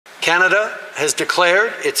Canada has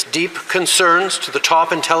declared its deep concerns to the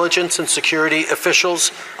top intelligence and security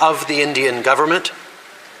officials of the Indian government.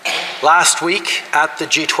 Last week at the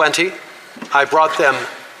G20, I brought them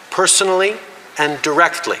personally and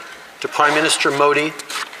directly to Prime Minister Modi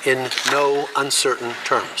in no uncertain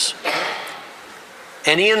terms.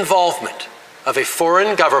 Any involvement of a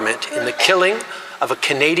foreign government in the killing of a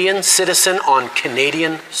Canadian citizen on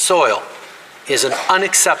Canadian soil is an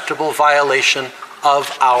unacceptable violation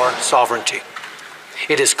of our sovereignty.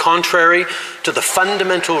 It is contrary to the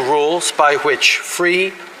fundamental rules by which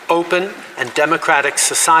free, open, and democratic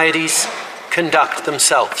societies conduct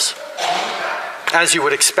themselves. As you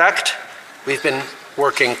would expect, we've been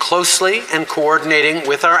working closely and coordinating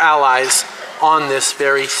with our allies on this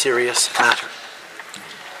very serious matter.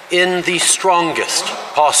 In the strongest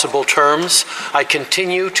possible terms, I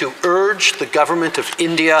continue to urge the government of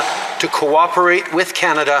India to cooperate with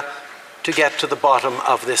Canada to get to the bottom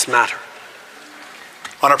of this matter.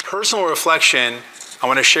 On a personal reflection, I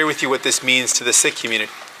want to share with you what this means to the Sikh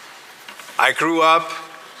community. I grew up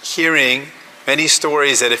hearing many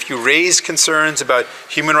stories that if you raise concerns about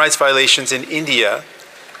human rights violations in India,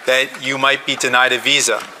 that you might be denied a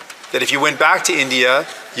visa. That if you went back to India,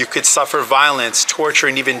 you could suffer violence, torture,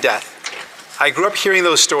 and even death. I grew up hearing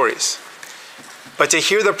those stories. But to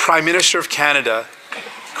hear the Prime Minister of Canada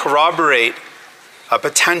corroborate a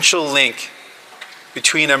potential link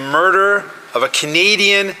between a murder of a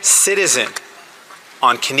Canadian citizen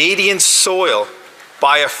on Canadian soil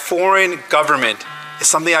by a foreign government is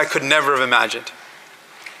something I could never have imagined.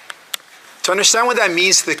 To understand what that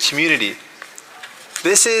means to the community,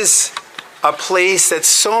 this is a place that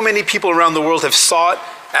so many people around the world have sought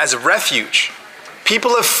as refuge.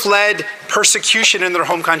 People have fled persecution in their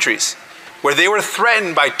home countries, where they were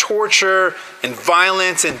threatened by torture and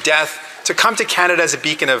violence and death, to come to Canada as a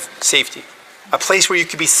beacon of safety, a place where you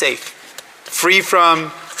could be safe, free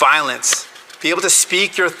from violence, be able to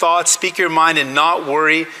speak your thoughts, speak your mind, and not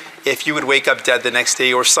worry if you would wake up dead the next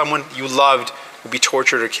day or someone you loved would be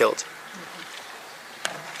tortured or killed.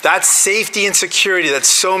 That safety and security that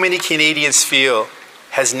so many Canadians feel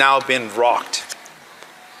has now been rocked.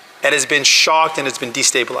 It has been shocked and it's been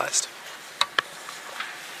destabilized.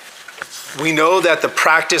 We know that the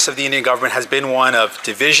practice of the Indian government has been one of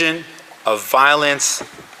division, of violence,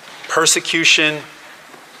 persecution,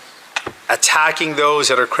 attacking those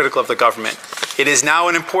that are critical of the government. It is now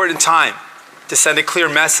an important time to send a clear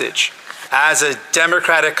message. As a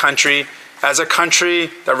democratic country, as a country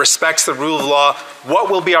that respects the rule of law, what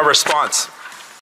will be our response?